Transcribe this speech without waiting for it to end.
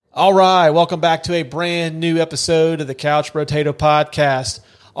All right, welcome back to a brand new episode of the Couch Potato Podcast.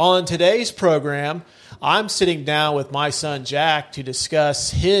 On today's program, I'm sitting down with my son Jack to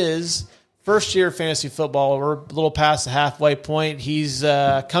discuss his first year of fantasy football. We're a little past the halfway point. He's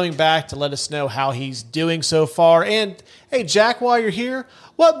coming back to let us know how he's doing so far. And hey, Jack, while you're here,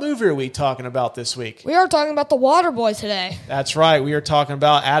 what movie are we talking about this week? We are talking about the Waterboy today. That's right. We are talking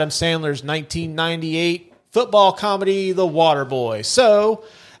about Adam Sandler's 1998 football comedy, The Waterboy. So,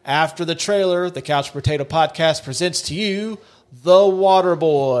 after the trailer, the Couch Potato Podcast presents to you The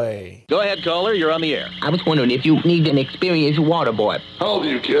Waterboy. Go ahead, caller. You're on the air. I was wondering if you need an experienced water boy. How old are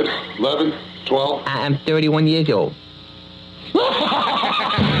you, kid? 11? 12? I'm 31 years old.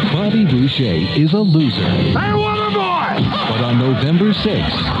 Bobby Boucher is a loser. Hey, water boy! But on November 6th,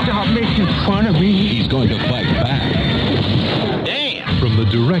 Stop making fun of me. he's going to fight back. Damn. From the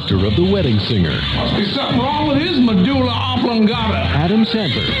director of The Wedding Singer, Must be something wrong with his medulla oblongata. Adam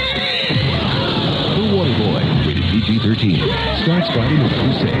Sandler. The Waterboy, rated PG-13, starts Friday,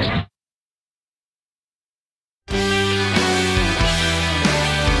 November 6th.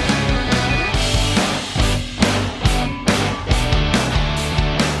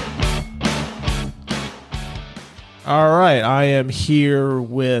 All right, I am here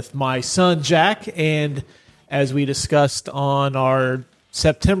with my son Jack, and as we discussed on our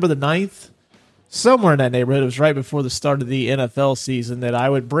September the 9th, somewhere in that neighborhood, it was right before the start of the NFL season, that I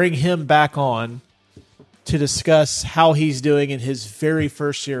would bring him back on to discuss how he's doing in his very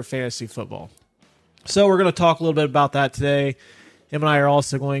first year of fantasy football. So we're going to talk a little bit about that today. Him and I are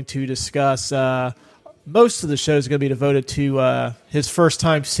also going to discuss, most of the show is going to be devoted to his first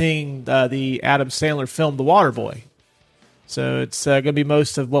time seeing the Adam Sandler film, The Waterboy. So it's going to be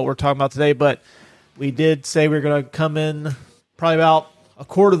most of what we're talking about today, but we did say we were going to come in probably about a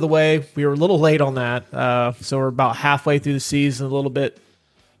quarter of the way. We were a little late on that, so we're about halfway through the season, a little bit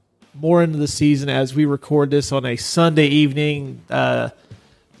more into the season as we record this on a Sunday evening.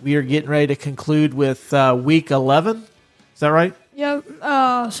 We are getting ready to conclude with Week 11. Is that right? Yep.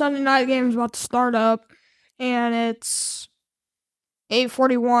 Sunday night game is about to start up, and it's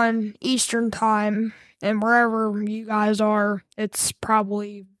 8:41 Eastern time, and wherever you guys are, it's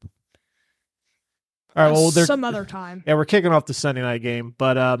probably All right. Well, some other time. Yeah, we're kicking off the Sunday night game,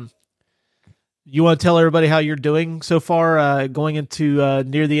 but you want to tell everybody how you're doing so far, going into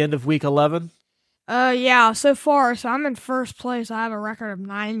near the end of Week 11? Yeah. So far, I'm in first place. I have a record of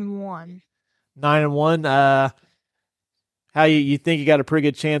 9-1. 9-1. How you think you got a pretty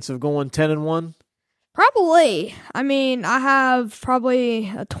good chance of going 10-1? Probably. I mean, I have probably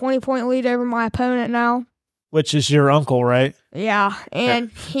a 20-point lead over my opponent now. Which is your uncle, right? Yeah,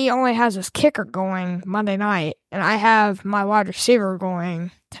 and he only has his kicker going Monday night, and I have my wide receiver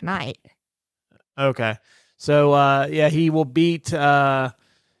going tonight. Okay. So, yeah, he will beat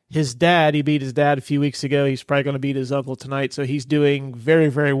his dad. He beat his dad a few weeks ago. He's probably going to beat his uncle tonight, so he's doing very,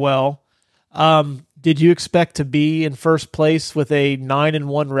 very well. Did you expect to be in first place with a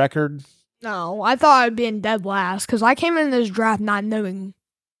 9-1 record? No, I thought I'd be in dead last, because I came in this draft not knowing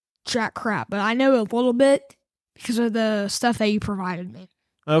jack crap, but I know a little bit because of the stuff that you provided me.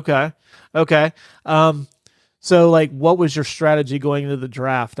 Okay. So, like, what was your strategy going into the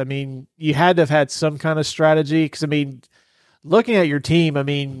draft? I mean, you had to have had some kind of strategy because, I mean, looking at your team, I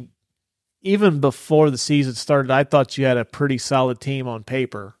mean, even before the season started, I thought you had a pretty solid team on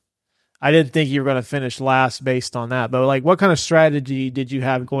paper. I didn't think you were going to finish last based on that. But, like, what kind of strategy did you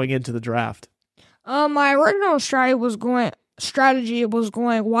have going into the draft? My original strategy was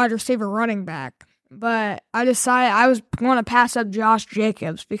going wide receiver running back. But I decided I was going to pass up Josh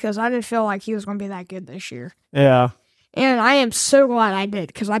Jacobs because I didn't feel like he was going to be that good this year. Yeah. And I am so glad I did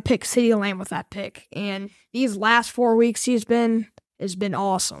because I picked CeeDee Lamb with that pick. And these last 4 weeks it's been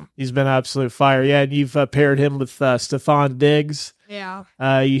awesome. He's been absolute fire. Yeah, and you've paired him with Stephon Diggs. Yeah.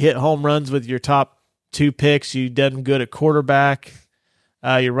 You hit home runs with your top 2 picks. You've done good at quarterback.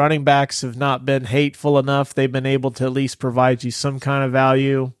 Your running backs have not been hateful enough. They've been able to at least provide you some kind of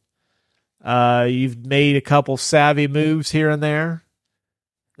value. You've made a couple savvy moves here and there.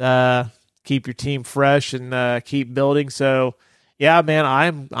 Keep your team fresh and keep building. So, yeah, man,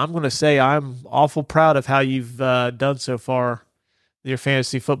 I'm going to say I'm awful proud of how you've done so far with your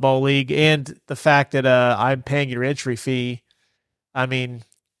fantasy football league, and the fact that I'm paying your entry fee. I mean,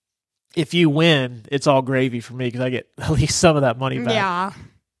 if you win, it's all gravy for me because I get at least some of that money back. Yeah.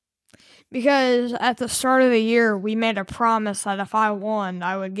 Because at the start of the year, we made a promise that if I won,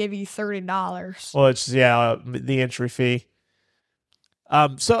 I would give you $30. Well, it's, the entry fee.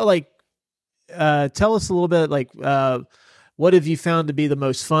 So, like, tell us a little bit, like, what have you found to be the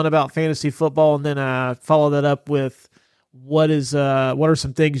most fun about fantasy football? And then follow that up with what are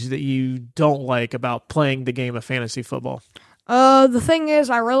some things that you don't like about playing the game of fantasy football? The thing is,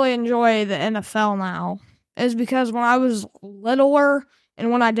 I really enjoy the NFL now. Is because when I was littler and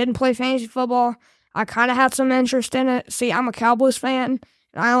when I didn't play fantasy football, I kind of had some interest in it. See, I'm a Cowboys fan,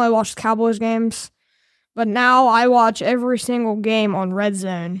 and I only watch the Cowboys games. But now I watch every single game on Red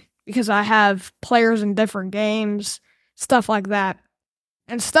Zone because I have players in different games, stuff like that.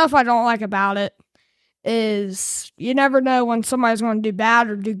 And stuff I don't like about it is you never know when somebody's going to do bad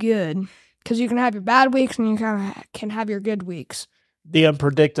or do good. Because you can have your bad weeks and you can have your good weeks. The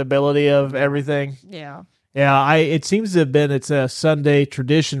unpredictability of everything. Yeah. Yeah, it seems to have been, it's a Sunday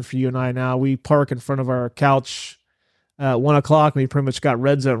tradition for you and I now. We park in front of our couch at 1 o'clock. We pretty much got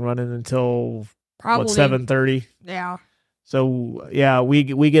Red Zone running until, Probably. 7:30? Yeah. So, yeah, we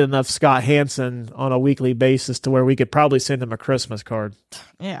get enough Scott Hansen on a weekly basis to where we could probably send him a Christmas card.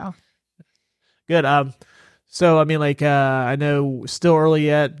 Yeah. Good. So, I mean, like, I know still early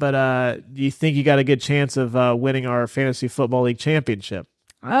yet, but do you think you got a good chance of winning our Fantasy Football League championship?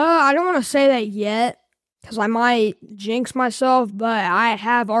 I don't want to say that yet because I might jinx myself, but I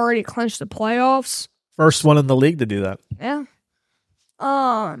have already clinched the playoffs. First one in the league to do that. Yeah.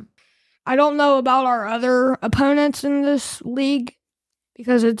 I don't know about our other opponents in this league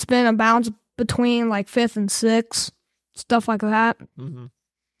because it's been a bounce between like 5th and 6th, stuff like that. Mm-hmm.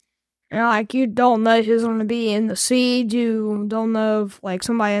 Like, you don't know who's going to be in the seed. You don't know if, like,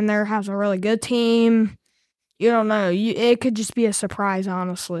 somebody in there has a really good team. You don't know. It could just be a surprise,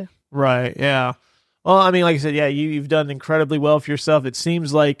 honestly. Right, yeah. Well, I mean, like I said, yeah, you've done incredibly well for yourself. It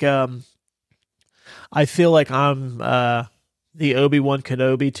seems like I feel like I'm the Obi-Wan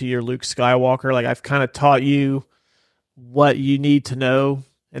Kenobi to your Luke Skywalker. Like, I've kind of taught you what you need to know,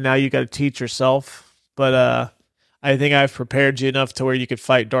 and now you got to teach yourself. But I think I've prepared you enough to where you could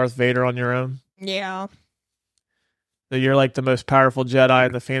fight Darth Vader on your own. Yeah. So you're like the most powerful Jedi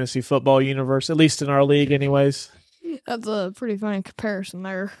in the fantasy football universe, at least in our league anyways. That's a pretty funny comparison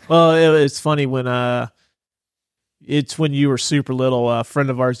there. Well, it's funny when it's when you were super little. A friend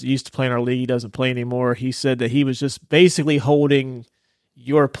of ours that used to play in our league, he doesn't play anymore. He said that he was just basically holding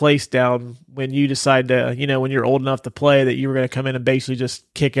your place down when you decide to, when you're old enough to play, that you were going to come in and basically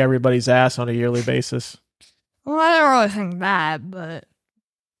just kick everybody's ass on a yearly basis. Well, I don't really think that, but...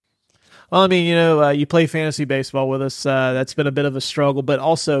 Well, I mean, you play fantasy baseball with us. That's been a bit of a struggle, but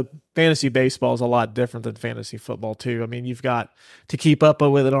also fantasy baseball is a lot different than fantasy football, too. I mean, you've got to keep up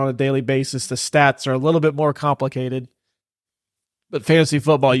with it on a daily basis. The stats are a little bit more complicated, but fantasy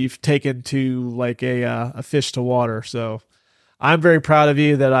football, you've taken to like a fish to water. So I'm very proud of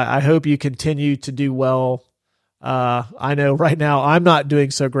you. That I hope you continue to do well. I know right now I'm not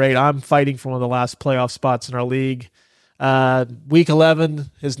doing so great. I'm fighting for one of the last playoff spots in our league. Week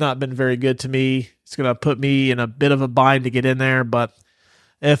 11 has not been very good to me. It's going to put me in a bit of a bind to get in there, but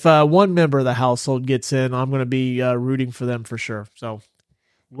if one member of the household gets in, I'm going to be rooting for them for sure. So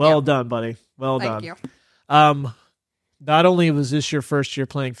well done, buddy. Well done. Thank you. Not only was this your first year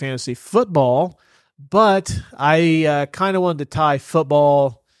playing fantasy football, but I kind of wanted to tie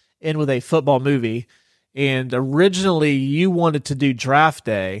football in with a football movie. And originally you wanted to do Draft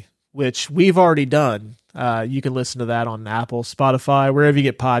Day, which we've already done. You can listen to that on Apple, Spotify, wherever you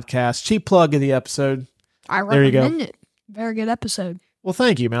get podcasts. Cheap plug of the episode. I There you go. recommend it. Very good episode. Well,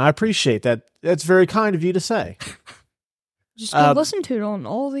 thank you, man. I appreciate that. That's very kind of you to say. Just go listen to it on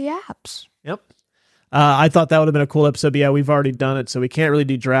all the apps. Yep. I thought that would have been a cool episode, but yeah, we've already done it, so we can't really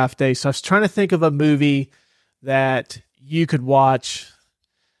do Draft Day. So I was trying to think of a movie that you could watch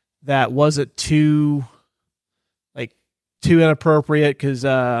that wasn't too inappropriate, because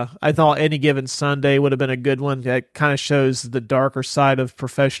I thought Any Given Sunday would have been a good one. That kind of shows the darker side of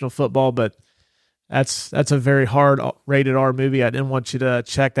professional football, but that's a very hard rated R movie. I didn't want you to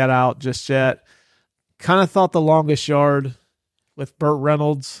check that out just yet. Kind of thought The Longest Yard with Burt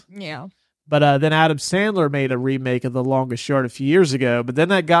Reynolds. Yeah. But then Adam Sandler made a remake of The Longest Yard a few years ago. But then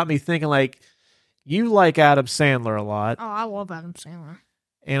that got me thinking, like, you like Adam Sandler a lot. Oh, I love Adam Sandler.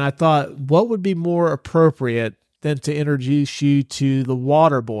 And I thought, what would be more appropriate than to introduce you to The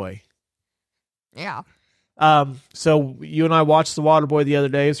Waterboy? Yeah. So you and I watched The Waterboy the other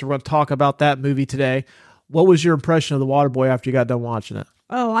day, so we're going to talk about that movie today. What was your impression of The Waterboy after you got done watching it?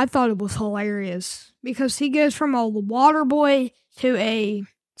 Oh, I thought it was hilarious because he goes from a water boy to a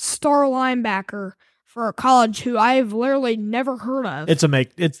star linebacker for a college who I've literally never heard of. It's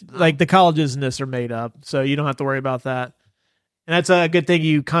like the colleges in this are made up, so you don't have to worry about that. And that's a good thing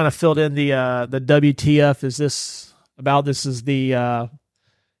you kind of filled in the WTF is this about. This is the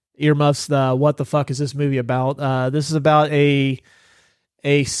earmuffs. The what the fuck is this movie about? This is about a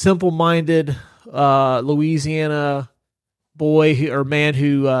simple-minded Louisiana man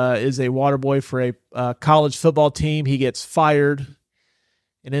who is a water boy for a college football team. He gets fired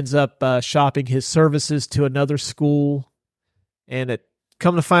and ends up shopping his services to another school. And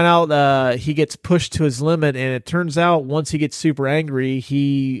come to find out, he gets pushed to his limit. And it turns out once he gets super angry,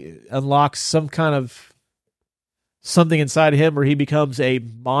 he unlocks some kind of something inside of him where he becomes a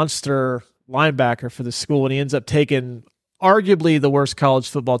monster linebacker for the school. And he ends up taking arguably the worst college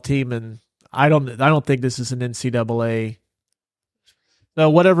football team. And I don't think this is an NCAA. So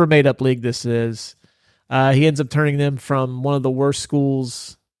whatever made up league this is. He ends up turning them from one of the worst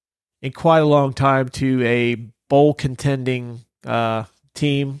schools in quite a long time to a bowl contending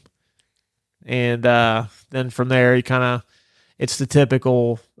team. And then from there, it's the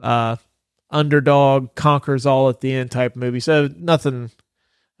typical underdog conquers all at the end type movie. So nothing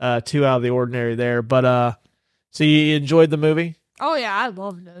too out of the ordinary there. But so you enjoyed the movie? Oh, yeah, I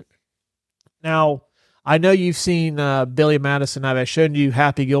loved it. Now, I know you've seen Billy Madison. Have I shown you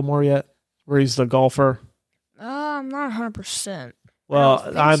Happy Gilmore yet? Where he's the golfer? I'm not 100%.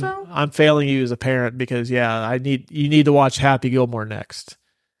 Well, I'm so. failing you as a parent because you need to watch Happy Gilmore next.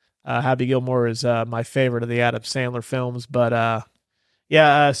 Happy Gilmore is my favorite of the Adam Sandler films, but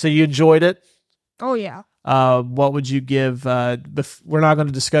so you enjoyed it. Oh yeah. What would you give? We're not going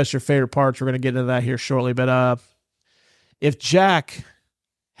to discuss your favorite parts. We're going to get into that here shortly. But if Jack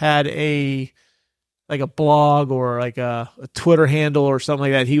had a blog or like a Twitter handle or something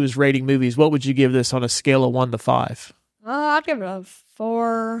like that, he was rating movies, what would you give this on a scale of 1 to 5? I'd give it a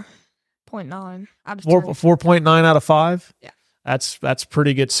 4.9 out of 10. 4.9 out of 5? Yeah. That's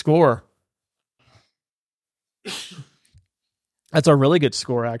pretty good score. That's a really good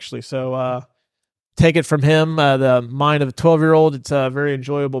score, actually. So take it from him, the mind of a 12-year-old. It's a very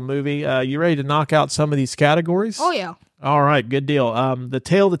enjoyable movie. You ready to knock out some of these categories? Oh, yeah. All right, good deal. The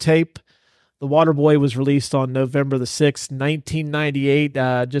Tale of the Tape, The Waterboy, was released on November the 6th, 1998.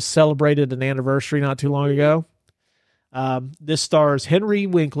 Just celebrated an anniversary not too long ago. This stars Henry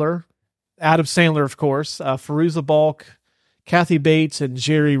Winkler, Adam Sandler, of course, Fairuza Balk, Kathy Bates, and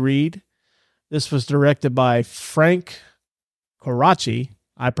Jerry Reed. This was directed by Frank Coraci.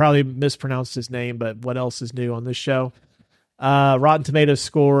 I probably mispronounced his name, but what else is new on this show? Rotten Tomatoes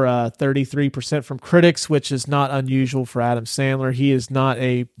score 33% from critics, which is not unusual for Adam Sandler. He is not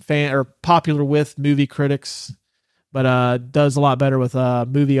a fan or popular with movie critics, but does a lot better with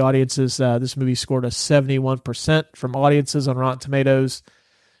movie audiences. This movie scored a 71% from audiences on Rotten Tomatoes.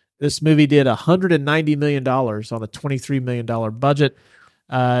 This movie did $190 million on a $23 million budget.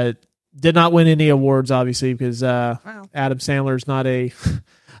 Did not win any awards, obviously, because Adam Sandler is not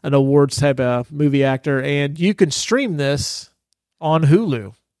an awards type of movie actor. And you can stream this on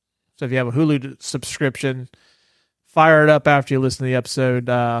Hulu. So if you have a Hulu subscription, fire it up after you listen to the episode.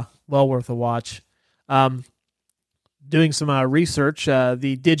 Well worth a watch. Doing some research,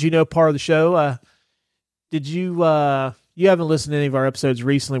 the Did You Know part of the show. Did you haven't listened to any of our episodes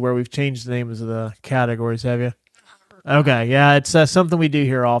recently where we've changed the names of the categories, have you? Okay, yeah, it's something we do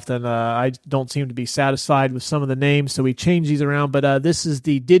here often. I don't seem to be satisfied with some of the names, so we change these around. But this is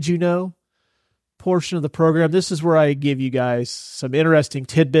the Did You Know portion of the program. This is where I give you guys some interesting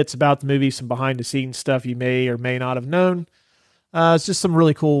tidbits about the movie, some behind-the-scenes stuff you may or may not have known. It's just some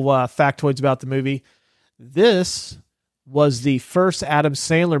really cool factoids about the movie. This was the first Adam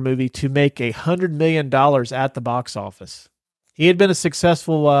Sandler movie to make $100 million at the box office. He had been a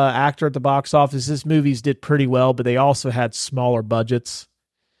successful actor at the box office. His movies did pretty well, but they also had smaller budgets,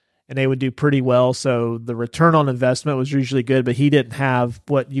 and they would do pretty well. So the return on investment was usually good, but he didn't have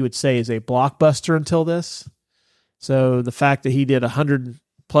what you would say is a blockbuster until this. So the fact that he did $100+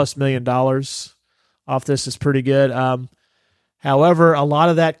 million off this is pretty good. However, a lot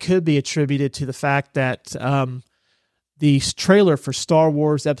of that could be attributed to the fact that the trailer for Star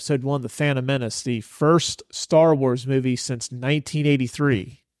Wars Episode 1, The Phantom Menace, the first Star Wars movie since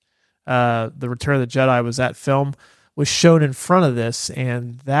 1983, The Return of the Jedi was that film, was shown in front of this,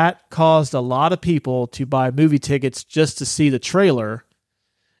 and that caused a lot of people to buy movie tickets just to see the trailer,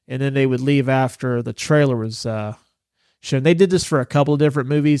 and then they would leave after the trailer was shown. They did this for a couple of different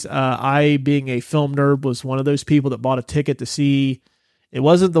movies. I, being a film nerd, was one of those people that bought a ticket to see, it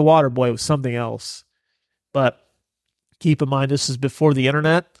wasn't The Waterboy, it was something else. But keep in mind, this is before the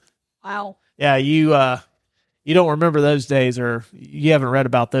internet. Wow. Yeah, you don't remember those days, or you haven't read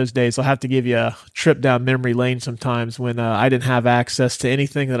about those days. I'll have to give you a trip down memory lane sometimes when I didn't have access to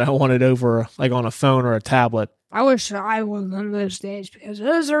anything that I wanted over, like on a phone or a tablet. I wish I was in those days, because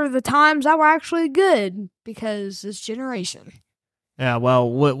those are the times that were actually good, because this generation. Yeah,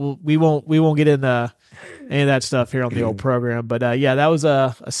 well, we won't get into any of that stuff here on the old program. But yeah, that was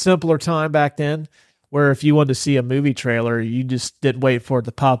a simpler time back then. where if you wanted to see a movie trailer, you just didn't wait for it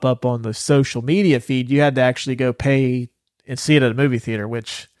to pop up on the social media feed. You had to actually go pay and see it at a movie theater,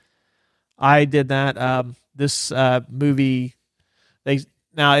 which I did that. This movie,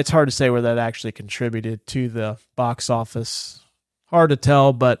 now it's hard to say where that actually contributed to the box office. Hard to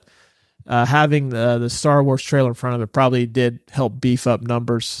tell, but having the Star Wars trailer in front of it probably did help beef up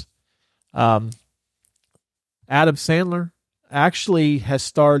numbers. Adam Sandler actually has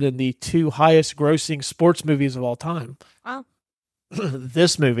starred in the 2 highest grossing sports movies of all time. Wow.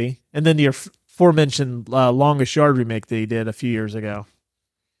 This movie, and then the aforementioned Longest Yard remake that he did a few years ago.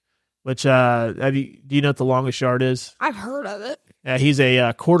 Which, do you know what the Longest Yard is? I've heard of it. Yeah, he's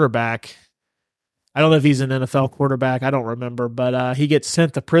a quarterback. I don't know if he's an NFL quarterback. I don't remember, but he gets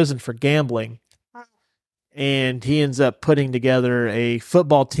sent to prison for gambling. And he ends up putting together a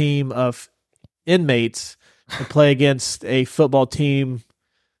football team of inmates to play against a football team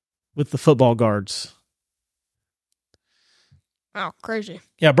with the football guards. Oh, crazy.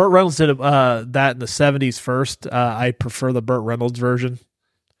 Yeah, Burt Reynolds did that in the 70s first. I prefer the Burt Reynolds version.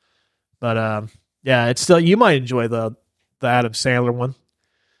 But yeah, it's still, you might enjoy the Adam Sandler one.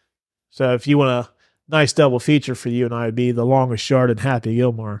 So if you want a nice double feature for you and I, would be The Longest Yard and Happy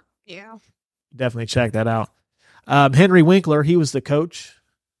Gilmore. Yeah. Definitely check that out. Henry Winkler, he was the coach.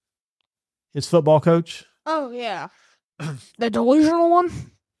 His football coach. Oh, yeah. The delusional one?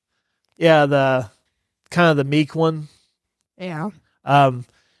 Yeah, the kind of the meek one. Yeah.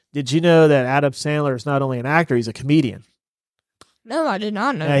 Did you know that Adam Sandler is not only an actor, he's a comedian? No, I did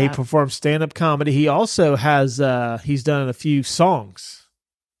not know He that. performs stand-up comedy. He also has, he's done a few songs.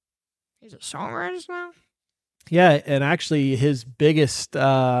 He's a songwriter now? Yeah, and actually his biggest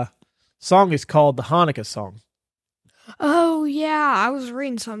song is called the Hanukkah song. Oh, yeah. I was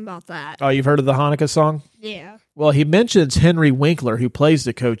reading something about that. Oh, you've heard of the Hanukkah song? Yeah. Well, he mentions Henry Winkler, who plays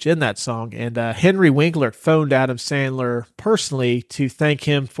the coach in that song, and Henry Winkler phoned Adam Sandler personally to thank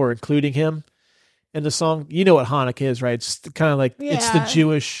him for including him in the song. You know what Hanukkah is, right? It's kind of like, it's the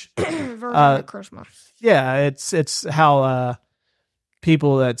Jewish version of Christmas. Yeah, it's how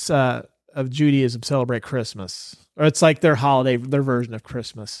people that's of Judaism celebrate Christmas, or it's like their holiday, their version of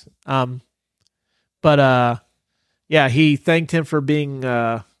Christmas. But yeah, he thanked him for being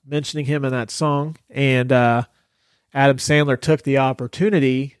mentioning him in that song, and Adam Sandler took the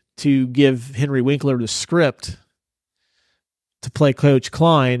opportunity to give Henry Winkler the script to play Coach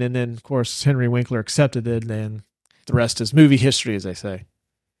Klein, and then of course Henry Winkler accepted it, and the rest is movie history, as they say.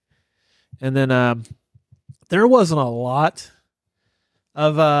 And then there wasn't a lot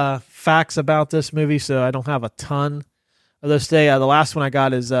of facts about this movie, so I don't have a ton of those today. The last one I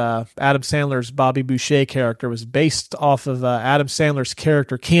got is Adam Sandler's Bobby Boucher character was based off of Adam Sandler's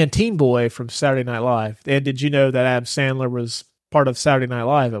character Canteen Boy from Saturday Night Live. And did you know that Adam Sandler was part of Saturday Night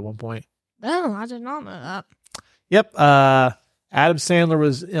Live at one point? No, I did not know that. Yep. Adam Sandler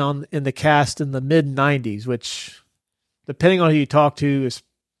was in the cast in the mid-90s, which, depending on who you talk to, is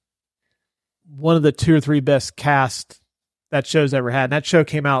one of the 2 or 3 best cast that show's ever had. And that show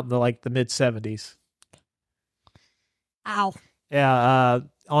came out in the mid-70s. Ow. Yeah,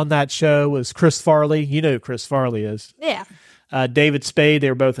 on that show was Chris Farley. You know who Chris Farley is. Yeah. David Spade. They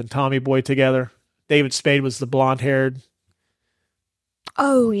were both in Tommy Boy together. David Spade was the blonde-haired.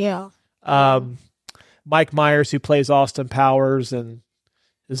 Oh, yeah. Mike Myers, who plays Austin Powers and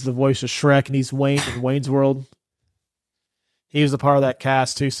is the voice of Shrek, and he's Wayne in Wayne's World. He was a part of that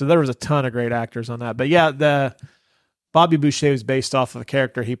cast, too. So there was a ton of great actors on that. But yeah, the Bobby Boucher was based off of a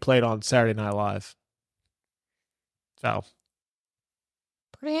character he played on Saturday Night Live. So,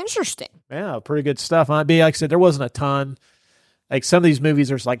 pretty interesting. Yeah, pretty good stuff. Like I said, there wasn't a ton. Like some of these movies,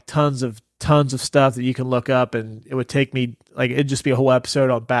 there's like tons of stuff that you can look up, and it would take me it'd just be a whole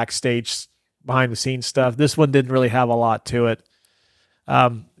episode on backstage, behind the scenes stuff. This one didn't really have a lot to it.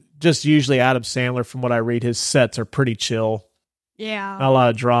 Just usually Adam Sandler, from what I read, his sets are pretty chill. Yeah, not a lot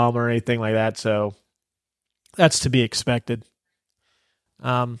of drama or anything like that. So that's to be expected.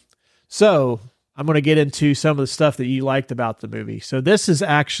 So I'm going to get into some of the stuff that you liked about the movie. So this is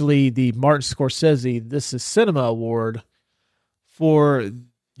actually the Martin Scorsese This Is Cinema Award for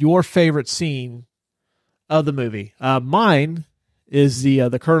your favorite scene of the movie. Mine is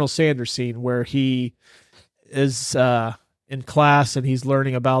the Colonel Sanders scene where he is in class and he's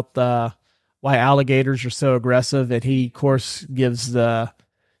learning about why alligators are so aggressive, and he, of course, gives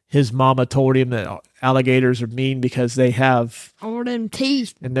his mama told him that alligators are mean because they have all them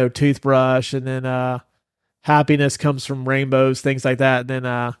teeth and no toothbrush, and then happiness comes from rainbows, things like that. And then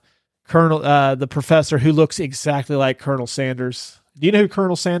the professor, who looks exactly like Colonel Sanders. Do you know who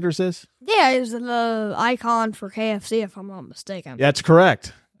Colonel Sanders is? Yeah, he's the icon for KFC, if I'm not mistaken. That's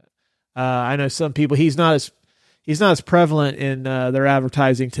correct. I know some people. He's not as prevalent in their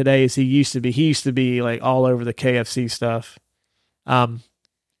advertising today as he used to be. He used to be like all over the KFC stuff.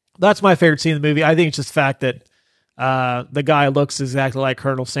 That's my favorite scene in the movie. I think it's just the fact that the guy looks exactly like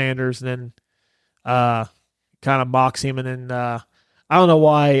Colonel Sanders, and then kind of mocks him, and then I don't know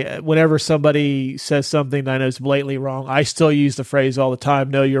why. Whenever somebody says something that I know is blatantly wrong, I still use the phrase all the time.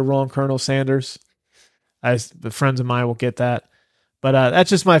 No, you're wrong, Colonel Sanders. The friends of mine will get that. But that's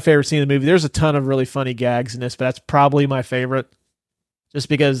just my favorite scene in the movie. There's a ton of really funny gags in this, but that's probably my favorite, just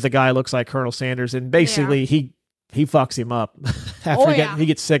because the guy looks like Colonel Sanders, and basically he fucks him up after he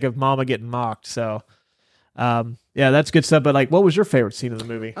gets sick of Mama getting mocked. So, that's good stuff. But like, what was your favorite scene of the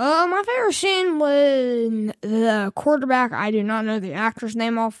movie? My favorite scene was the quarterback. I do not know the actor's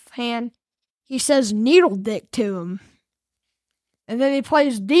name offhand. He says needle dick to him. And then he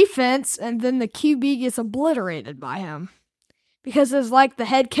plays defense, and then the QB gets obliterated by him. Because it's like the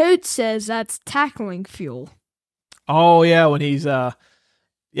head coach says that's tackling fuel. Oh, yeah, when he's,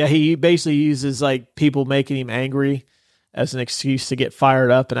 he basically uses, like, people making him angry as an excuse to get fired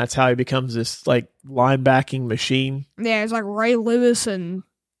up, and that's how he becomes this, like, linebacking machine. Yeah, it's like Ray Lewis and...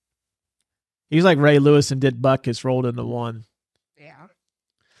 He's like Ray Lewis and Did Buckets rolled into one. Yeah.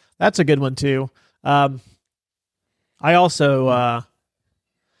 That's a good one, too. I also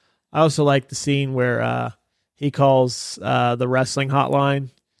like the scene where he calls the wrestling hotline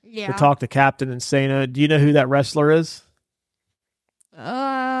to talk to Captain Insano. Do you know who that wrestler is?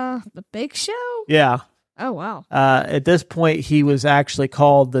 The Big Show? Yeah. Oh, wow. At this point, he was actually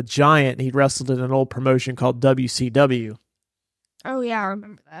called the Giant. He wrestled in an old promotion called WCW. Oh, yeah, I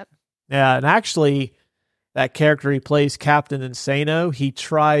remember that. Yeah, and actually, that character he plays, Captain Insano, he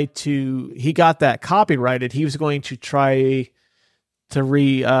got that copyrighted. He was going to try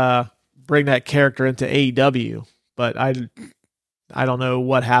to bring that character into AEW, but I don't know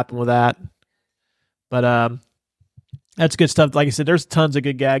what happened with that. But that's good stuff. Like I said, there's tons of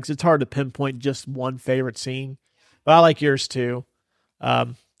good gags. It's hard to pinpoint just one favorite scene, but I like yours too.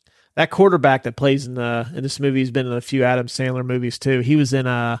 That quarterback that plays in this movie has been in a few Adam Sandler movies too. He was in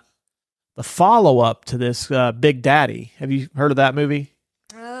the follow-up to this, Big Daddy. Have you heard of that movie?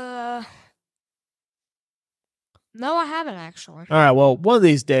 No, I haven't actually. All right, well, one of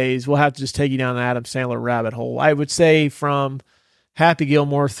these days, we'll have to just take you down the Adam Sandler rabbit hole. I would say from Happy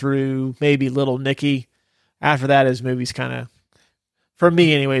Gilmore through maybe Little Nicky. After that, his movies kind of, for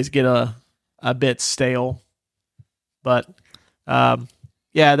me anyways, get a bit stale. But,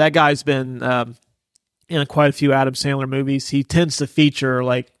 that guy's been in quite a few Adam Sandler movies. He tends to feature,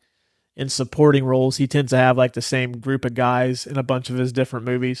 like, in supporting roles. He tends to have, like, the same group of guys in a bunch of his different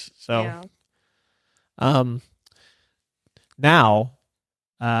movies. So, now,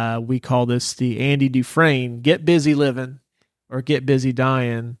 we call this the Andy Dufresne Get Busy Living or Get Busy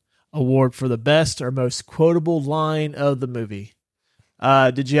Dying Award for the best or most quotable line of the movie.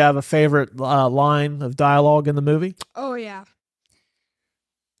 Did you have a favorite line of dialogue in the movie? Oh, yeah.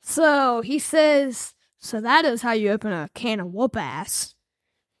 So, he says, so that is how you open a can of whoop ass.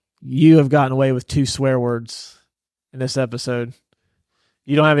 You have gotten away with 2 swear words in this episode.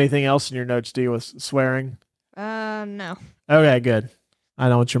 You don't have anything else in your notes, do you, with swearing? No. Okay, good. I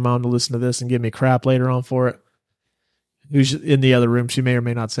don't want your mom to listen to this and give me crap later on for it. Who's in the other room? She may or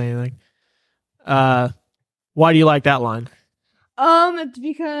may not say anything. Why do you like that line? It's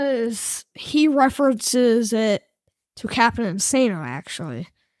because he references it to Captain Insano, actually.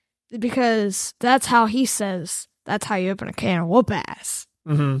 Because that's how he says, that's how you open a can of whoop ass.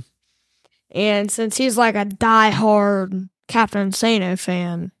 Mm-hmm. And since he's like a diehard Captain Insano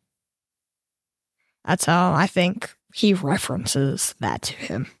fan, that's how I think he references that to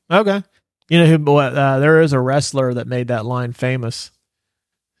him. Okay. You know who? There is a wrestler that made that line famous.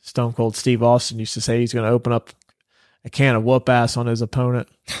 Stone Cold Steve Austin used to say he's going to open up a can of whoop ass on his opponent.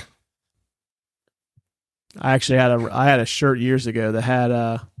 I actually had a shirt years ago that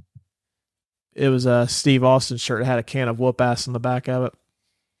had it was a Steve Austin shirt that had a can of whoop ass on the back of it.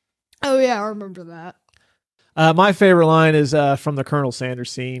 Oh yeah, I remember that. My favorite line is from the Colonel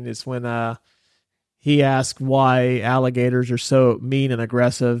Sanders scene. Is when he asked why alligators are so mean and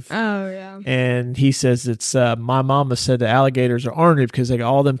aggressive. Oh yeah, and he says it's my mama said the alligators are ornery because they got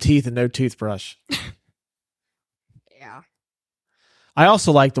all them teeth and no toothbrush. Yeah. I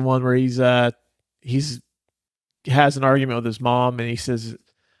also like the one where he's has an argument with his mom and he says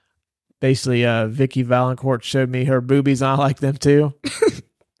basically Vicky Valancourt showed me her boobies and I like them too.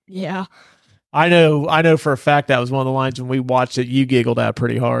 Yeah. I know for a fact that was one of the lines when we watched it you giggled at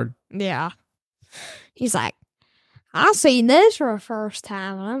pretty hard. Yeah. He's like, I seen this for the first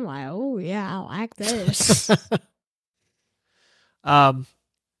time and I'm like, oh yeah, I like this.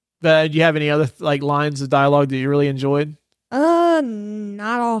 But do you have any other like lines of dialogue that you really enjoyed?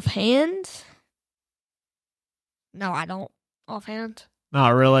 Not offhand. No, I don't offhand. Not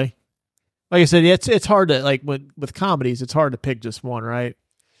really. Like I said, it's hard to like with comedies. It's hard to pick just one, right?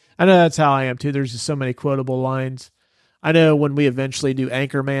 I know that's how I am too. There's just so many quotable lines. I know when we eventually do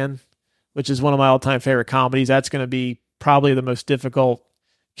Anchorman, which is one of my all-time favorite comedies, that's going to be probably the most difficult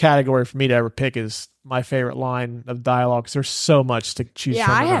category for me to ever pick is my favorite line of dialogue because there's so much to choose Yeah,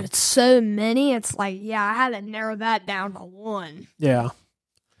 from. I had so many. It's like, yeah, I had to narrow that down to one. Yeah.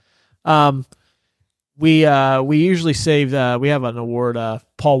 We usually save we have an award,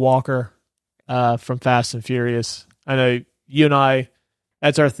 Paul Walker from Fast and Furious. I know you and I,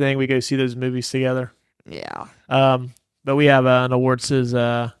 that's our thing. We go see those movies together. Yeah. But we have an award says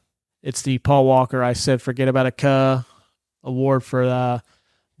it's the Paul Walker I Said Forget About a Cuh award for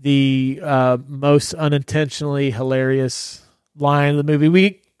the most unintentionally hilarious line of the movie.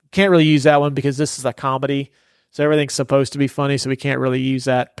 We can't really use that one because this is a comedy, so everything's supposed to be funny, so we can't really use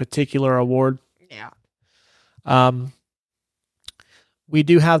that particular award. Yeah. We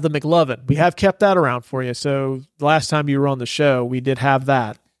do have the McLovin. We have kept that around for you. So the last time you were on the show, we did have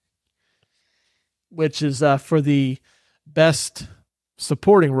that, which is for the best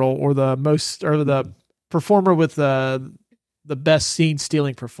supporting role or the performer with the best scene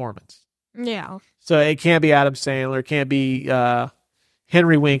stealing performance. Yeah. So it can't be Adam Sandler, it can't be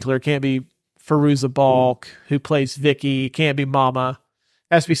Henry Winkler, it can't be Fairuza Balk who plays Vicky, it can't be Mama.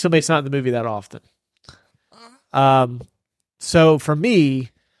 It has to be somebody that's not in the movie that often. So for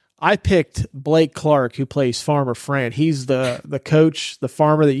me, I picked Blake Clark, who plays Farmer Fran. He's the coach, the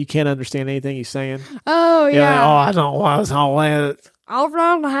farmer that you can't understand anything he's saying. Oh, yeah. I don't want it.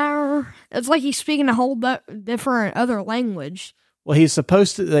 It's like he's speaking a whole different other language. Well, he's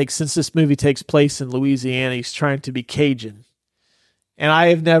supposed to, like, since this movie takes place in Louisiana, he's trying to be Cajun. And I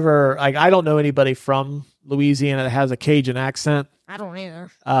have never, like, I don't know anybody from Louisiana that has a Cajun accent. I don't either.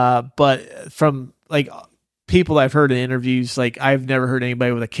 But from, like, people I've heard in interviews, like, I've never heard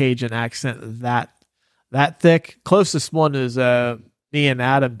anybody with a Cajun accent that thick. Closest one is me and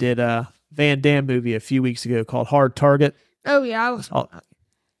Adam did a Van Damme movie a few weeks ago called Hard Target. Oh, yeah. I was.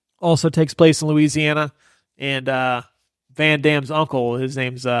 Also takes place in Louisiana. And Van Damme's uncle, his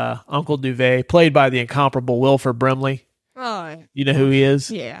name's Uncle Duvet, played by the incomparable Wilford Brimley. Oh, You know who he is?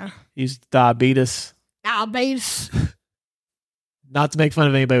 yeah. He's diabetes. Diabetes. Not to make fun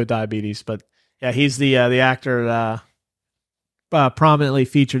of anybody with diabetes, but yeah, he's the actor prominently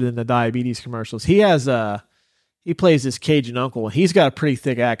featured in the diabetes commercials. He plays this Cajun uncle. He's got a pretty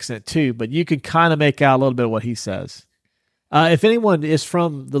thick accent too, but you can kind of make out a little bit of what he says. If anyone is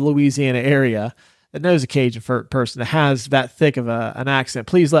from the Louisiana area that knows a Cajun person that has that thick of an accent,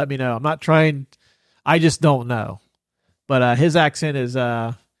 please let me know. I'm not trying. I just don't know. But his accent is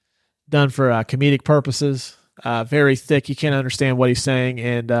done for comedic purposes. Very thick. You can't understand what he's saying.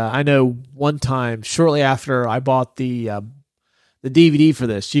 And I know one time, shortly after I bought the DVD for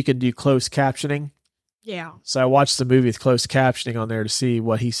this, you can do closed captioning. Yeah. So I watched the movie with closed captioning on there to see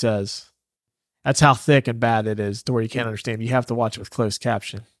what he says. That's how thick and bad it is to where you can't understand. You have to watch it with closed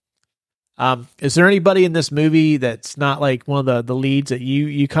caption. Is there anybody in this movie that's not like one of the leads that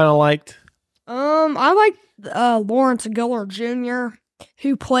you kind of liked? I like Lawrence Giller Jr.,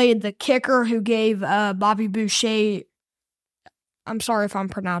 who played the kicker who gave Bobby Boucher. I'm sorry if I'm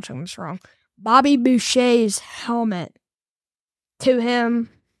pronouncing this wrong. Bobby Boucher's helmet to him.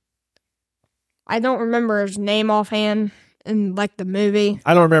 I don't remember his name offhand in like the movie.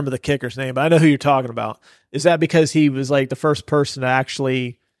 I don't remember the kicker's name, but I know who you're talking about. Is that because he was like the first person to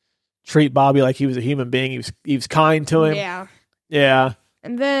actually treat Bobby like he was a human being? He was kind to him. Yeah. Yeah.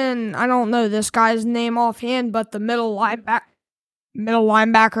 And then I don't know this guy's name offhand, but the middle linebacker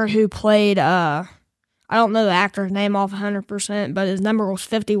who played I don't know the actor's name off 100%, but his number was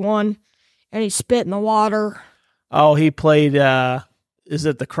 51, and he spit in the water. Oh, he played. Is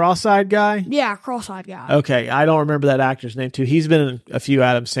it the cross-eyed guy? Yeah, cross-eyed guy. Okay, I don't remember that actor's name too. He's been in a few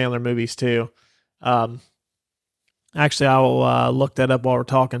Adam Sandler movies too. Actually, I will look that up while we're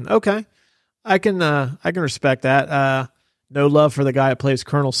talking. Okay, I can respect that. No love for the guy that plays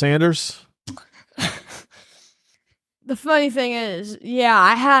Colonel Sanders. The funny thing is, yeah,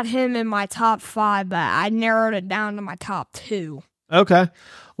 I had him in my top 5, but I narrowed it down to my top 2. Okay,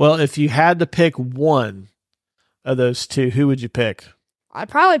 well, if you had to pick one of those two, who would you pick? I'd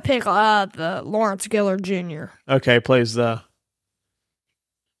probably pick the Lawrence Giller Jr. Okay, plays the.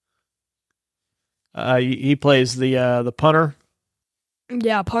 He plays the punter.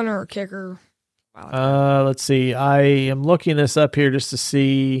 Yeah, punter or kicker. Let's see. I am looking this up here just to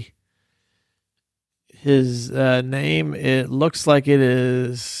see His name, it looks like it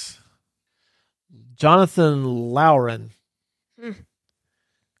is Jonathan Lauren.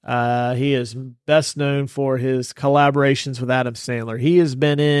 He is best known for his collaborations with Adam Sandler. He has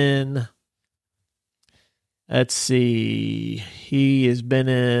been in, let's see, he has been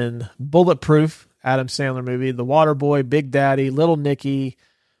in Bulletproof, Adam Sandler movie, The Waterboy, Big Daddy, Little Nicky,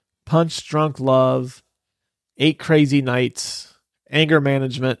 Punch Drunk Love, 8 Crazy Nights, Anger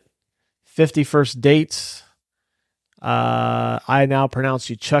Management, 50 First Dates, I Now Pronounce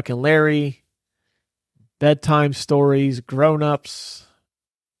You Chuck and Larry, Bedtime Stories, Grown Ups,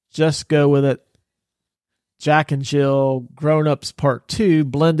 Just Go With It, Jack and Jill, Grown Ups Part 2,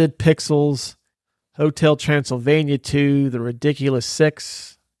 Blended Pixels, Hotel Transylvania 2, The Ridiculous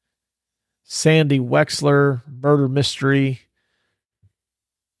Six, Sandy Wexler, Murder Mystery.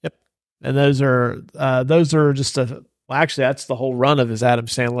 Yep. And those are just actually, that's the whole run of his Adam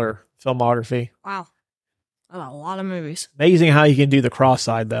Sandler filmography. Wow. That's a lot of movies. Amazing how he can do the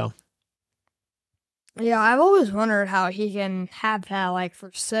cross-eyed, though. Yeah, I've always wondered how he can have that, like,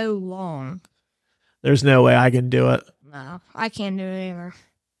 for so long. There's no way I can do it. No, I can't do it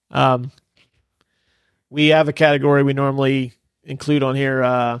either. We have a category we normally include on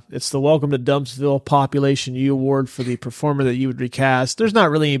here. It's the Welcome to Dumpsville Population U Award for the performer that you would recast. There's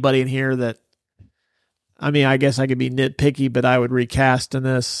not really anybody in here that, I mean, I guess I could be nitpicky, but I would recast in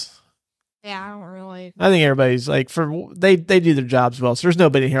this. Yeah, I don't really. I think everybody's like, they do their jobs well, so there's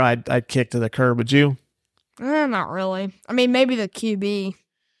nobody in here I'd kick to the curb. Would you? Not really. I mean, maybe the QB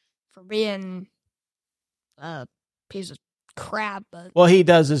for being a piece of crap, but Well, he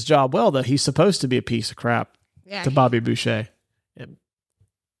does his job well, though. He's supposed to be a piece of crap yeah, to Bobby Boucher. Yeah.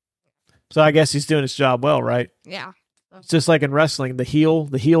 So I guess he's doing his job well, right? yeah. It's just like in wrestling, the heel,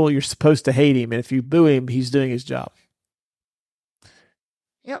 you're supposed to hate him, and if you boo him, he's doing his job.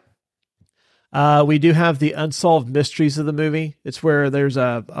 Yep. We do have the unsolved mysteries of the movie. It's where there's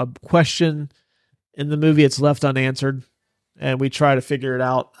a question in the movie it's left unanswered, and we try to figure it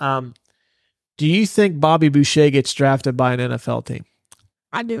out. Do you think Bobby Boucher gets drafted by an NFL team?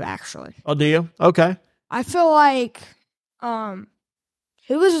 I do actually. Oh, do you? Okay. I feel like, who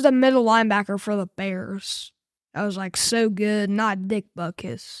was the middle linebacker for the Bears? That was like so good. Not Dick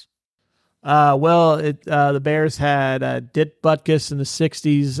Butkus. The Bears had Dick Butkus in the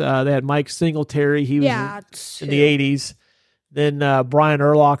 60s. They had Mike Singletary. He was in the 80s. Then Brian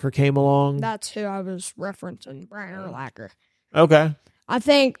Urlacher came along. That's who I was referencing, Brian Urlacher. Okay. I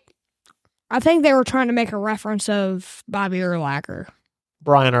think they were trying to make a reference of Bobby Urlacher.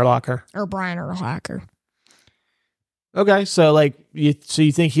 Brian Urlacher. Or Brian Urlacher. Okay, so you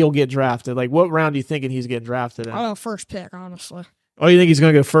think he'll get drafted? Like, what round are you thinking he's getting drafted in? I don't know, first pick, honestly. Oh, you think he's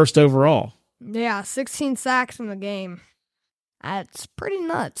going to go first overall? Yeah, 16 sacks in the game. That's pretty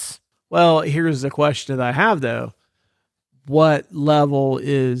nuts. Well, here's the question that I have, though. What level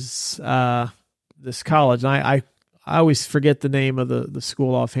is this college? And I always forget the name of the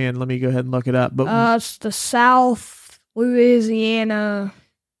school offhand. Let me go ahead and look it up. But it's the South Louisiana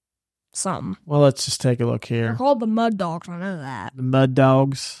something. Well, let's just take a look They're here. called the Mud Dogs. I know that. The Mud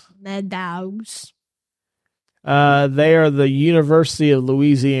Dogs. Mud Dogs. They are the University of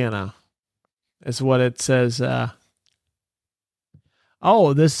Louisiana. Is what it says.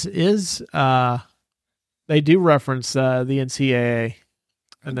 This is. They do reference the NCAA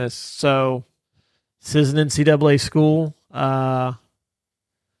in this. So this is an NCAA school. The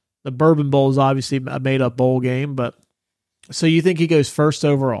Bourbon Bowl is obviously a made-up bowl game, but so you think he goes first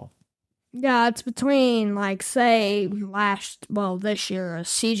overall? Yeah, it's between, this year,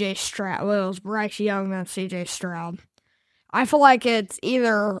 CJ Stroud. Well, it was Bryce Young, then CJ Stroud. I feel like it's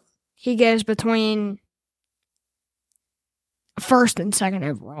either he goes between first and second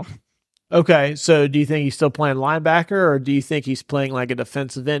overall. Okay, so do you think he's still playing linebacker, or do you think he's playing like a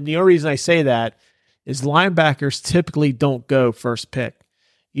defensive end? The only reason I say that is linebackers typically don't go first pick.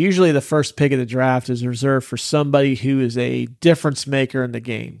 Usually the first pick of the draft is reserved for somebody who is a difference maker in the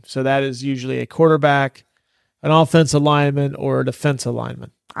game. So that is usually a quarterback, an offensive lineman, or a defensive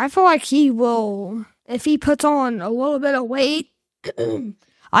lineman. I feel like he will, if he puts on a little bit of weight,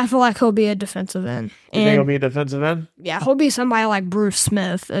 I feel like he'll be a defensive end. You think he'll be a defensive end? Yeah, he'll be somebody like Bruce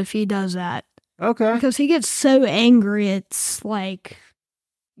Smith if he does that. Okay. Because he gets so angry, it's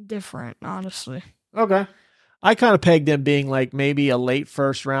different, honestly. Okay. I kind of pegged him being maybe a late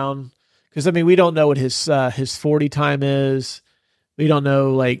first round because we don't know what his 40 time is. We don't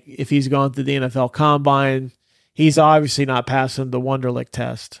know if he's gone through the NFL Combine. He's obviously not passing the Wonderlic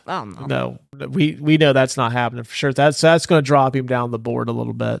test. Oh no, we know that's not happening for sure. That's going to drop him down the board a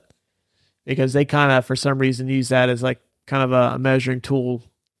little bit because they kind of for some reason use that as kind of a measuring tool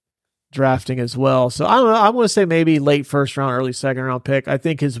drafting as well. So I don't know. I'm going to say maybe late first round, early second round pick. I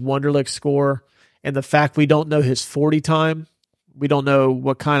think his Wonderlic score and the fact we don't know his 40 time, we don't know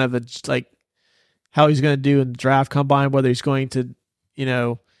what kind of how he's going to do in the draft combine, whether he's going to,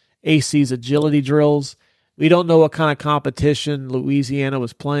 AC's agility drills. We don't know what kind of competition Louisiana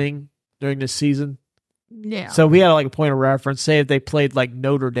was playing during this season. Yeah. So we had a point of reference. Say if they played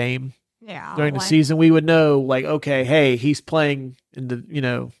Notre Dame during the season, we would know okay, hey, he's playing in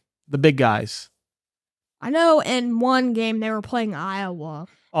the big guys. I know in one game they were playing Iowa.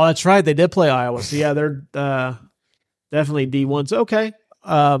 Oh, that's right. They did play Iowa. So yeah, they're definitely D1s. Okay.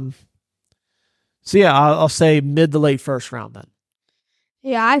 So yeah, I'll say mid to late first round then.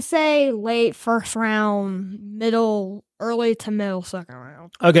 Yeah, I say late first round, early to middle second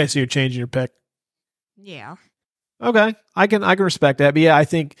round. Okay, so you're changing your pick. Yeah. Okay, I can respect that. But yeah, I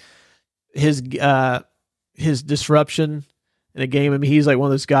think his disruption in a game. I mean, he's one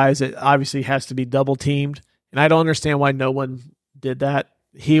of those guys that obviously has to be double teamed, and I don't understand why no one did that.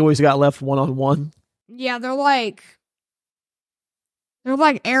 He always got left 1-on-1. Yeah, they're like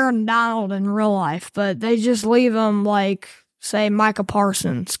Aaron Donald in real life, but they just leave him say Micah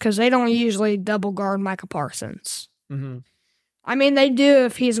Parsons, because they don't usually double guard Micah Parsons. Mm-hmm. I mean, they do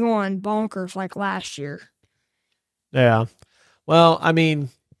if he's going bonkers like last year. Yeah. Well, I mean,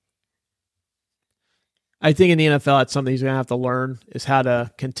 I think in the NFL, that's something he's going to have to learn, is how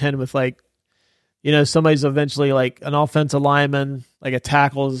to contend with somebody's eventually an offensive lineman, a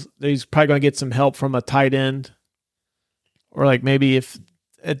tackle. He's probably going to get some help from a tight end, or maybe if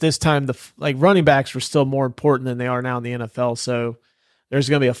at this time the running backs were still more important than they are now in the NFL. So there's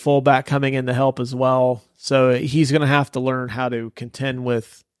going to be a fullback coming in to help as well. So he's going to have to learn how to contend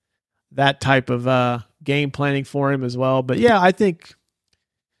with that type of game planning for him as well. But yeah, I think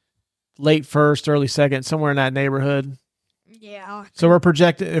late first, early second, somewhere in that neighborhood. Yeah. So we're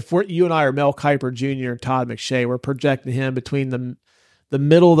projecting, you and I are Mel Kiper Jr. and Todd McShay, we're projecting him between the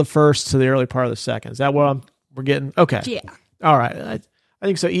middle of the first to the early part of the second. Is that what we're getting? Okay. Yeah. All right. I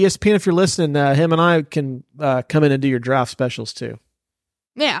think so. ESPN, if you're listening, him and I can come in and do your draft specials too.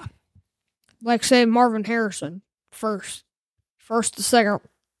 Yeah. Say Marvin Harrison, first to second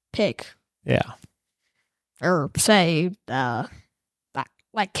pick. Yeah. Or say,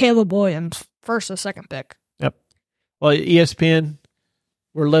 Caleb Williams, first to second pick. Yep. Well, ESPN,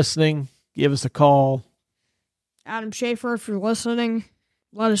 we're listening. Give us a call. Adam Schaefer, if you're listening,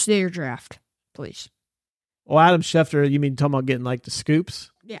 let us do your draft, please. Well, Adam Schefter, you mean talking about getting the scoops?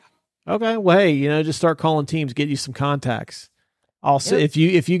 Yeah. Okay. Well, hey, just start calling teams, get you some contacts. I'll say if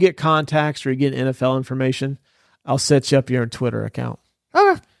you get contacts or you get NFL information, I'll set you up your Twitter account.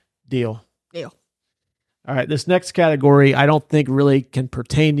 Okay. Deal. All right. This next category, I don't think really can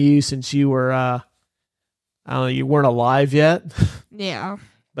pertain to you since you were, I don't know, you weren't alive yet. Yeah.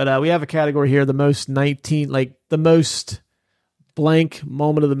 But we have a category here, the most the most blank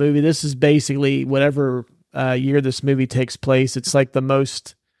moment of the movie. This is basically whatever year this movie takes place. It's the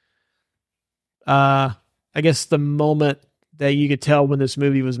most, I guess, the moment that you could tell when this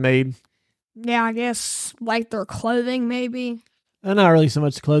movie was made. Yeah, I guess their clothing, maybe. Not really so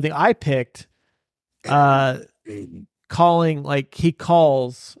much the clothing. I picked calling, he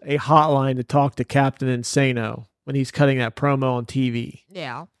calls a hotline to talk to Captain Insano when he's cutting that promo on TV.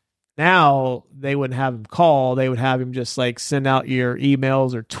 Yeah. Now they wouldn't have him call. They would have him just send out your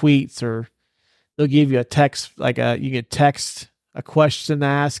emails or tweets, or they'll give you a text, you can text a question to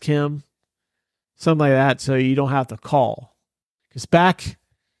ask him, something like that, so you don't have to call. Because back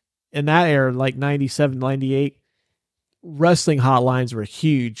in that era, 97, 98, wrestling hotlines were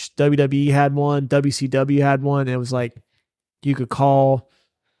huge. WWE had one, WCW had one. And it was you could call,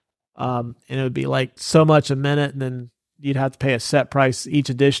 and it would be so much a minute, and then you'd have to pay a set price each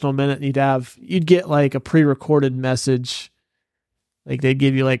additional minute. And you'd get a pre-recorded message. They'd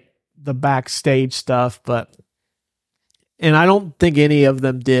give you the backstage stuff, and I don't think any of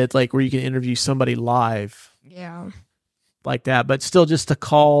them did where you can interview somebody live. Yeah. Like that, but still just to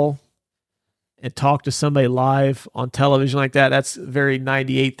call and talk to somebody live on television like that, that's a very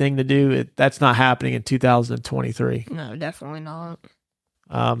 98 thing to do. That's not happening in 2023. No, definitely not.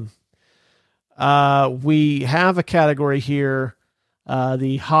 We have a category here,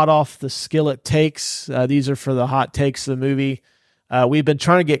 the hot off the skillet takes. These are for the hot takes of the movie. We've been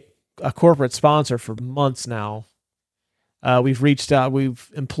trying to get a corporate sponsor for months now. We've reached out. We've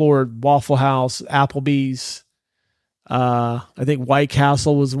implored Waffle House, Applebee's. I think White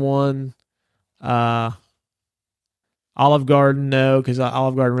Castle was one. Olive Garden, no, because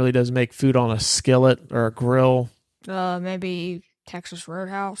Olive Garden really does make food on a skillet or a grill. Maybe Texas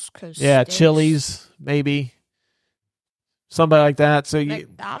Roadhouse. Yeah, Chili's, maybe. Somebody like that. So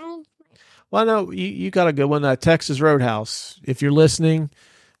McDonald's, Well, no, you got a good one. Texas Roadhouse. If you're listening,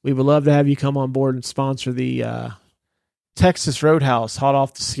 we would love to have you come on board and sponsor the Texas Roadhouse, hot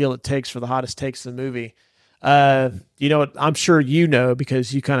off the skillet takes for the hottest takes in the movie. You know what? I'm sure you know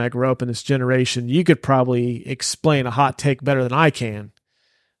because you kind of grew up in this generation. You could probably explain a hot take better than I can.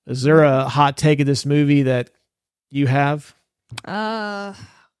 Is there a hot take of this movie that you have? I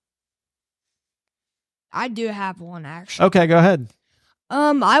do have one actually. Okay, go ahead.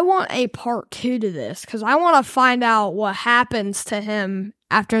 I want a part 2 to this because I want to find out what happens to him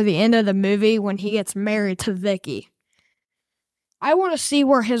after the end of the movie when he gets married to Vicky. I want to see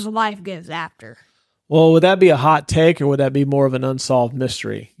where his life goes after. Well, would that be a hot take or would that be more of an unsolved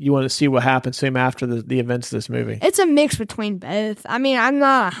mystery? You want to see what happens to him after the events of this movie? It's a mix between both. I mean, I'm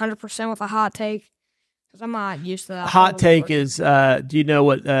not 100% with a hot take because I'm not used to that. Hot take is, do you know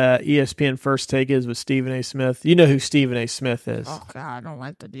what ESPN First Take is with Stephen A. Smith? You know who Stephen A. Smith is. Oh, God, I don't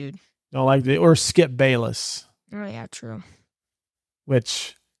like the dude. Don't like the, or Skip Bayless, Oh, yeah, true.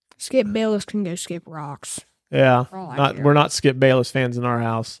 which, Skip Bayless can go skip rocks. yeah, For all I care. we're not Skip Bayless fans in our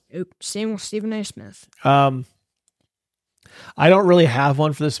house. Oop, same with Stephen A. Smith. I don't really have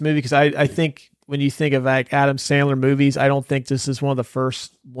one for this movie because I think when you think of like Adam Sandler movies, I don't think this is one of the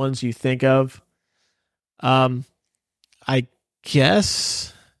first ones you think of. I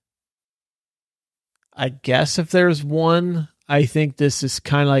guess if there's one, I think this is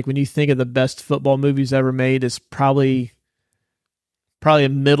kind of like when you think of the best football movies ever made, it's probably a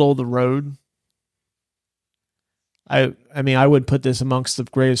middle of the road. I mean, I would put this amongst the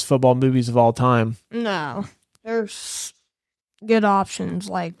greatest football movies of all time. No, there's good options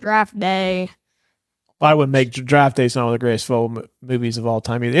like Draft Day. I would make Draft Day some of the greatest football movies of all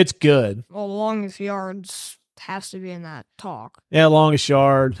time. It's good. Well, Longest Yards has to be in that talk. Yeah, Longest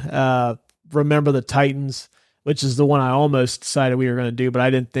Yard. Remember the Titans, which is the one I almost decided we were going to do, but I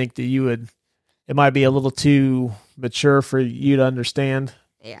didn't think that you would. It might be a little too mature for you to understand.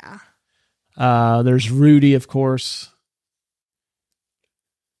 Yeah. There's Rudy, of course.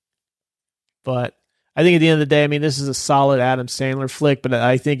 But I think at the end of the day, I mean, this is a solid Adam Sandler flick, but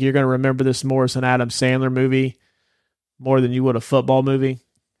I think you're going to remember this more as an Adam Sandler movie more than you would a football movie.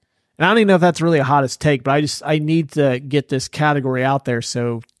 And I don't even know if that's really a hottest take, but I need to get this category out there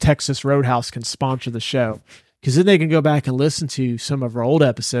so Texas Roadhouse can sponsor the show. Because then they can go back and listen to some of our old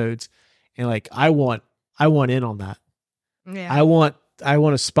episodes and like I want in on that. Yeah. I want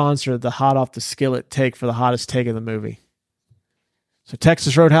to sponsor the hot off the skillet take for the hottest take of the movie. So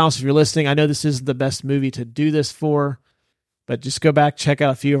Texas Roadhouse, if you're listening, I know this isn't the best movie to do this for, but just go back, check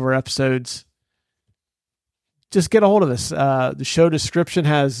out a few of our episodes. Just get a hold of us. The show description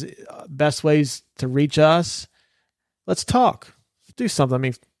has best ways to reach us. Let's talk. Let's do something. I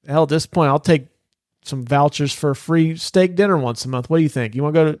mean, hell, at this point, I'll take some vouchers for a free steak dinner once a month. What do you think? You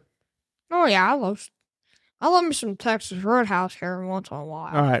want to go to... Oh, yeah, I love me some Texas Roadhouse here once in a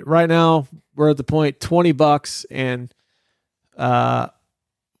while. All right. Right now, we're at the point $20 and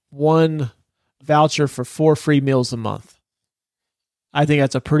one voucher for 4 free meals a month. I think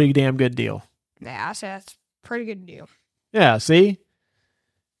that's a pretty damn good deal. Yeah, I say that's a pretty good deal. Yeah, see?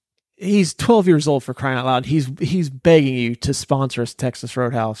 He's 12 years old, for crying out loud. He's begging you to sponsor us, Texas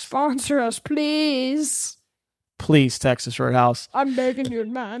Roadhouse. Sponsor us, please. Please, Texas Roadhouse. I'm begging you,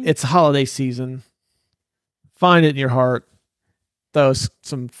 man. It's holiday season. Find it in your heart. Throw us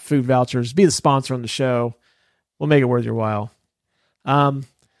some food vouchers. Be the sponsor on the show. We'll make it worth your while.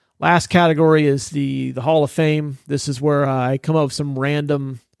 Last category is the Hall of Fame. This is where I come up with some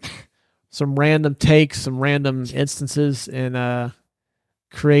random takes, some random instances, and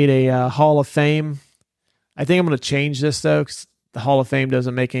create a Hall of Fame. I think I'm going to change this though, because the Hall of Fame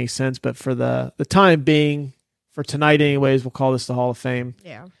doesn't make any sense. But for the time being, for tonight anyways, we'll call this the Hall of Fame.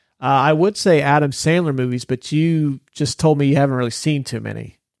 Yeah. I would say Adam Sandler movies, but you just told me you haven't really seen too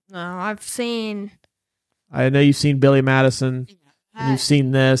many. No, I've seen... I know you've seen Billy Madison. And you've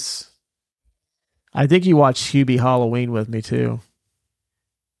seen this. I think you watched Hubie Halloween with me too.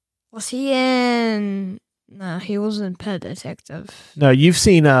 Was he in... No, he was in Pet Detective. No, you've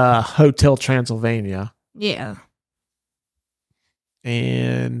seen Hotel Transylvania. Yeah.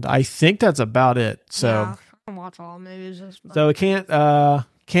 And I think that's about it. So, Yeah, I can watch all movies. so it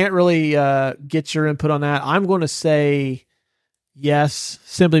can't really get your input on that. I'm going to say yes,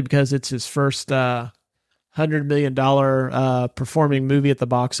 simply because it's his first $100 million performing movie at the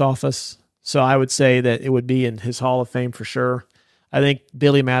box office. So I would say that it would be in his Hall of Fame for sure. I think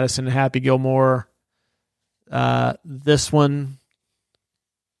Billy Madison and Happy Gilmore, this one,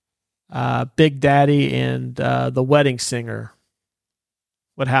 Big Daddy, and The Wedding Singer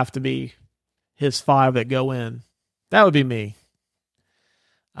would have to be his 5 that go in. That would be me.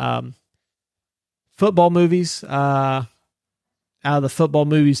 football movies. Out of the football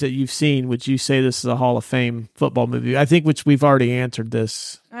movies that you've seen, would you say this is a Hall of Fame football movie? I think which we've already answered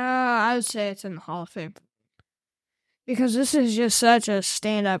this. I would say it's in the Hall of Fame. Because this is just such a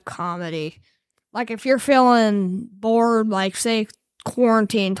stand-up comedy. Like, if you're feeling bored, like, say,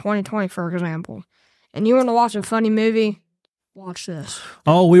 quarantine 2020, for example, and you want to watch a funny movie, watch this.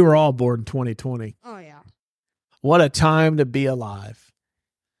 Oh, we were all bored in 2020. Oh, yeah. What a time to be alive.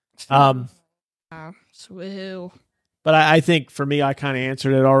 Swoo. But I think for me, I kind of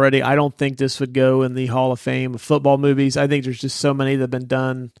answered it already. I don't think this would go in the Hall of Fame of football movies. I think there's just so many that have been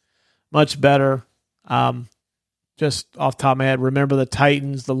done much better. Just off the top of my head, Remember the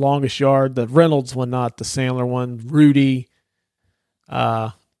Titans, The Longest Yard, the Reynolds one, not the Sandler one, Rudy.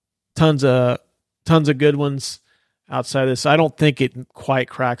 Tons of good ones outside of this. I don't think it quite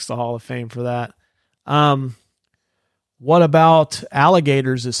cracks the Hall of Fame for that. What about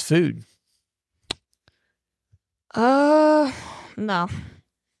alligators as food? No.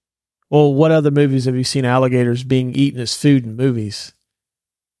 Well, what other movies have you seen alligators being eaten as food in movies?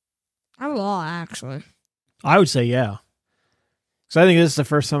 I have a lot, actually. I would say yeah. So I think this is the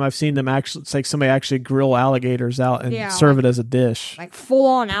first time I've seen them actually. It's like somebody actually grill alligators out and serve it as a dish. Like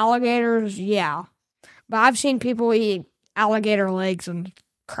full-on alligators, yeah. But I've seen people eat alligator legs and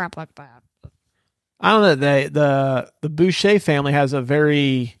crap like that. I don't know. The Boucher family has a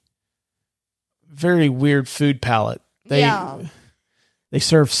very, very weird food palette. They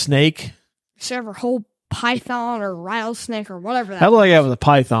serve snake. Serve a whole python or rattlesnake or whatever that How like that with a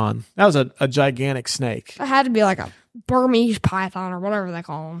python? That was a gigantic snake. It had to be like a Burmese python or whatever they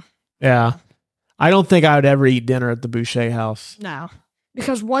call them. Yeah. I don't think I would ever eat dinner at the Boucher house. No.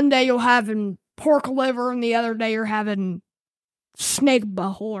 Because one day you're having pork liver and the other day you're having snake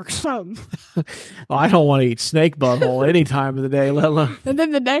butthole or something. Well, I don't want to eat snake butthole any time of the day, let alone. And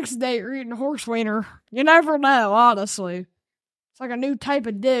then the next day you're eating horse wiener. You never know, honestly. It's like a new type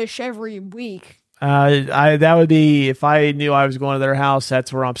of dish every week. That would be if I knew I was going to their house.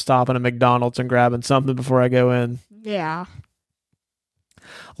 That's where I'm stopping at McDonald's and grabbing something before I go in. Yeah.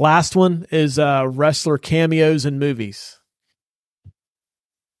 Last one is wrestler cameos in movies.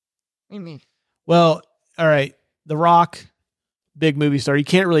 What do you mean? Well, all right. The Rock, big movie star. You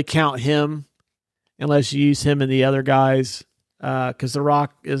can't really count him unless you use him and the other guys, because The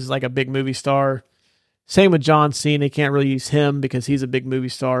Rock is like a big movie star. Same with John Cena. You can't really use him because he's a big movie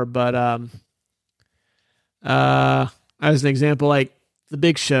star. But as an example, like The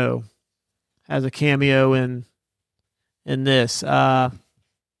Big Show has a cameo in this.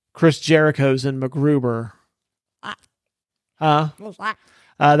 Chris Jericho's in MacGruber. What's that?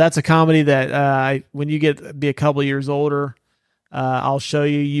 That's a comedy that when you be a couple years older, I'll show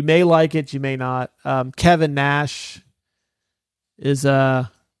you. You may like it, you may not. Kevin Nash is in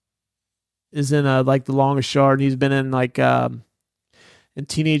like The Longest Yard. And he's been in like in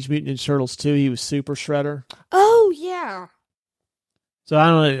Teenage Mutant Ninja Turtles 2. He was Super Shredder. Oh, yeah. So I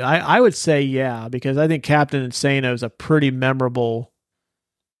don't know. I would say yeah, because I think Captain Insano is a pretty memorable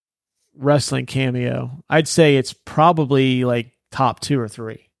wrestling cameo. I'd say it's probably like top 2 or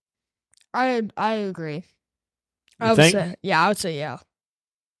 3. I agree. You think? I would say yeah.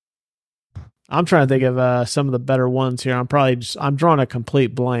 I'm trying to think of some of the better ones here. I'm drawing a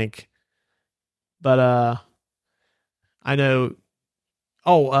complete blank. But I know.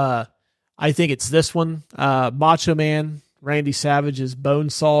 I think it's this one. Macho Man, Randy Savage's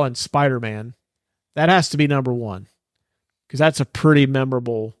Bonesaw, and Spider-Man. That has to be number 1 because that's a pretty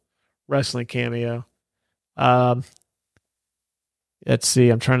memorable wrestling cameo. Let's see.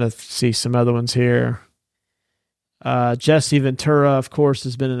 I'm trying to see some other ones here. Jesse Ventura, of course,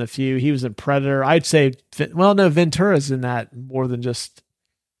 has been in a few. He was in Predator. I'd say, well, no, Ventura's in that more than just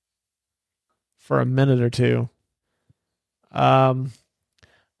for a minute or two. I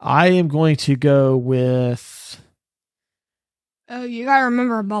am going to go with. Oh, you gotta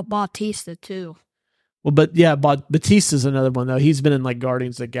remember about Bautista too. Well, but yeah, Batista's another one though. He's been in like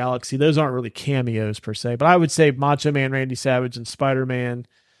Guardians of the Galaxy. Those aren't really cameos per se, but I would say Macho Man, Randy Savage, and Spider-Man,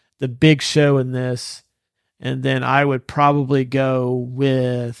 The Big Show in this, and then I would probably go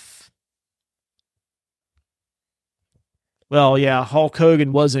with. Well, yeah, Hulk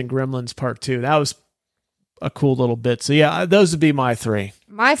Hogan was in Gremlins Part 2. That was a cool little bit. So yeah, those would be my 3.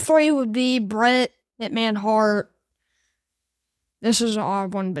 My 3 would be Bret Hitman Hart. This is an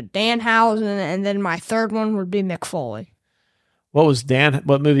odd one, but Danhausen, and then my 3rd one would be Mick Foley. What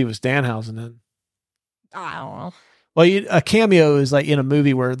movie was Danhausen in? I don't know. Well, a cameo is like in a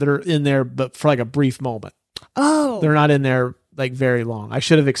movie where they're in there, but for like a brief moment. Oh. They're not in there like very long. I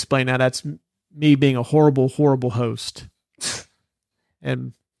should have explained that. That's me being a horrible, horrible host.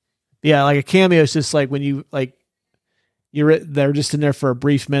 And Yeah, like a cameo is just like when you like they're just in there for a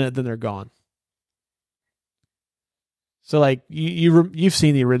brief minute, then they're gone. So like you've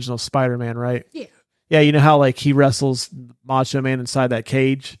seen the original Spider-Man, right? Yeah. Yeah, you know how like he wrestles Macho Man inside that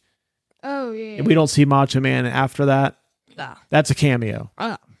cage? Oh, yeah. And we don't see Macho Man after that. Nah. That's a cameo.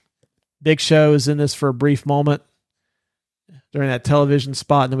 Oh. Big Show is in this for a brief moment during that television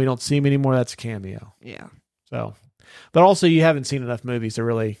spot, and then we don't see him anymore. That's a cameo. Yeah. So, but also you haven't seen enough movies to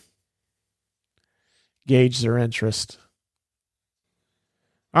really gauge their interest.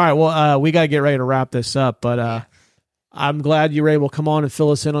 All right, well, we got to get ready to wrap this up, but I'm glad you were able to come on and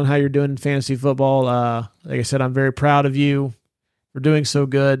fill us in on how you're doing in fantasy football. Like I said, I'm very proud of you for doing so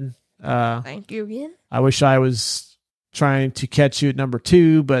good. Thank you again. I wish I was trying to catch you at number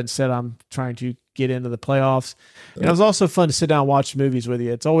 2, but instead I'm trying to get into the playoffs. And it was also fun to sit down and watch movies with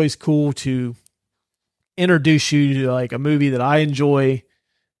you. It's always cool to introduce you to like a movie that I enjoy,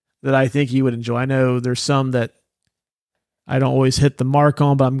 that I think you would enjoy. I know there's some that I don't always hit the mark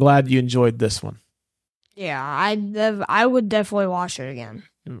on, but I'm glad you enjoyed this one. Yeah, I would definitely watch it again.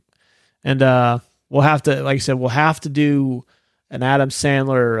 And we'll have to, like I said, we'll have to do an Adam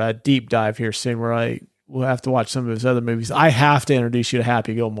Sandler deep dive here soon where we'll have to watch some of his other movies. I have to introduce you to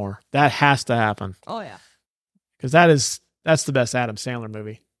Happy Gilmore. That has to happen. Oh, yeah. Because that's the best Adam Sandler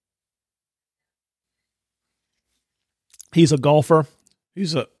movie. He's a golfer.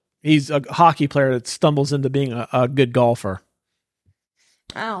 He's a hockey player that stumbles into being a good golfer.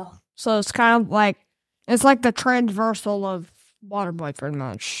 Oh. So it's kind of like, it's like the transversal of Waterboy, pretty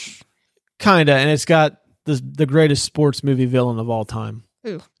much. Kinda, and it's got the greatest sports movie villain of all time.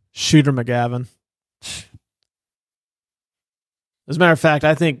 Who? Shooter McGavin. As a matter of fact,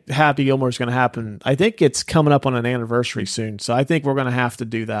 I think Happy Gilmore is going to happen. I think it's coming up on an anniversary soon, so I think we're going to have to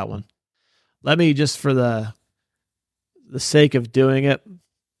do that one. Let me, just for the sake of doing it,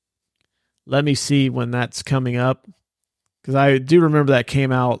 let me see when that's coming up, because I do remember that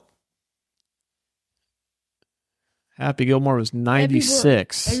came out. Happy Gilmore was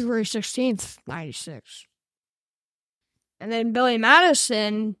 96. February 16th, 96. And then Billy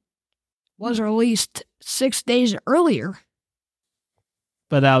Madison was released 6 days earlier.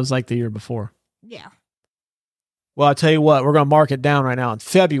 But that was like the year before. Yeah. Well, I'll tell you what, we're going to mark it down right now. In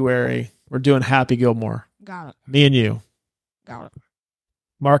February, we're doing Happy Gilmore. Got it. Me and you. Got it.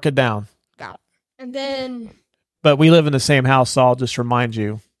 Mark it down. Got it. And then... But we live in the same house, so I'll just remind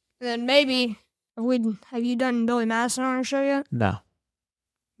you. And then maybe... Have you done Billy Madison on our show yet? No.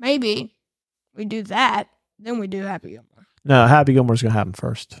 Maybe we do that, then we do Happy Gilmore. No, Happy Gilmore's going to happen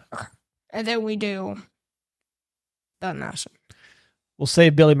first. Okay. And then we do Billy Madison. We'll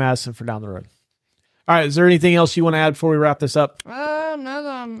save Billy Madison for down the road. All right, is there anything else you want to add before we wrap this up? No, that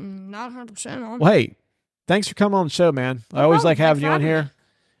I'm not 100% on. Well, hey, thanks for coming on the show, man. I always like having you on here.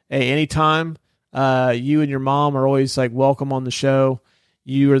 Hey, anytime. You and your mom are always like welcome on the show.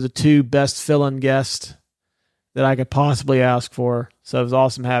 You are the 2 best fill-in guests that I could possibly ask for. So it was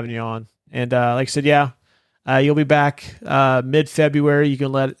awesome having you on. And like I said, you'll be back mid-February. You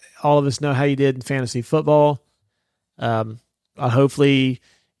can let all of us know how you did in fantasy football. Hopefully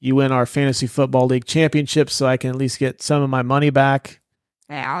you win our fantasy football league championship so I can at least get some of my money back.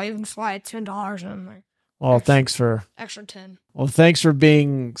 Yeah, I'll even slide $10 in there. Well, thanks for... Extra 10. Well, thanks for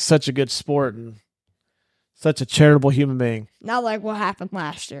being such a good sport and such a charitable human being. Not like what happened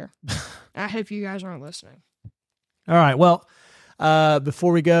last year. I hope you guys aren't listening. All right. Well,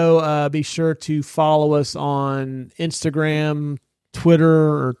 before we go, be sure to follow us on Instagram,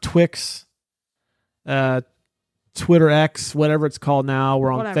 Twitter, or Twix, Twitter X, whatever it's called now.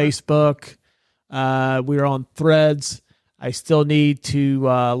 We're on Facebook. We're on Threads. I still need to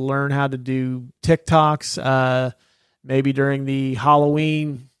learn how to do TikToks, maybe during the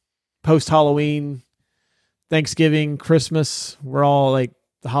Halloween, post-Halloween, Thanksgiving, Christmas. We're all like,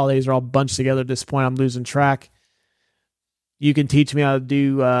 the holidays are all bunched together at this point. I'm losing track. You can teach me how to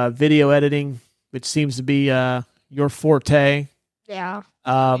do video editing, which seems to be your forte. Yeah.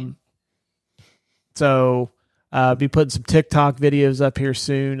 So be putting some TikTok videos up here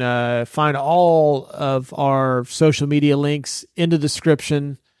soon. Find all of our social media links in the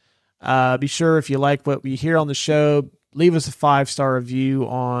description. Be sure, if you like what we hear on the show, leave us a 5-star review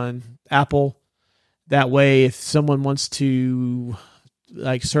on Apple. That way, if someone wants to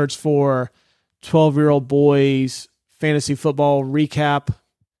like search for 12-year-old boys fantasy football recap,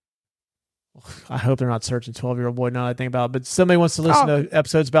 I hope they're not searching 12-year-old boy now that I think about it, but somebody wants to listen to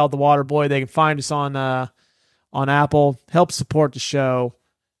episodes about the Waterboy, they can find us on Apple. Help support the show.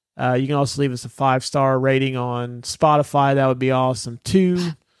 You can also leave us a 5-star rating on Spotify. That would be awesome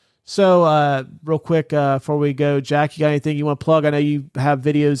too. So, real quick, before we go, Jack, you got anything you want to plug? I know you have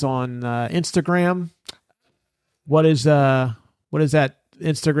videos on Instagram. What is that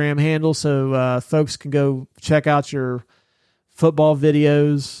Instagram handle so folks can go check out your football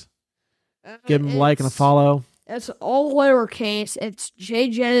videos? Give them a like and a follow. It's all lowercase. It's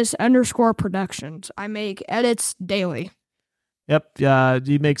jjettis_productions. I make edits daily. Yep.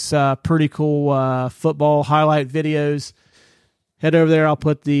 He makes pretty cool football highlight videos. Head over there. I'll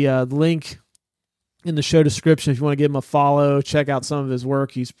put the link in the show description if you want to give him a follow. Check out some of his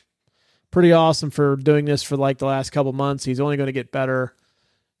work. He's pretty awesome for doing this for like the last couple months. He's only going to get better.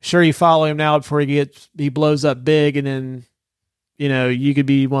 Sure, you follow him now before he blows up big, and then you could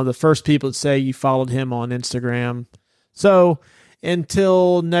be one of the first people to say you followed him on Instagram. So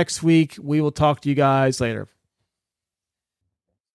until next week, we will talk to you guys later.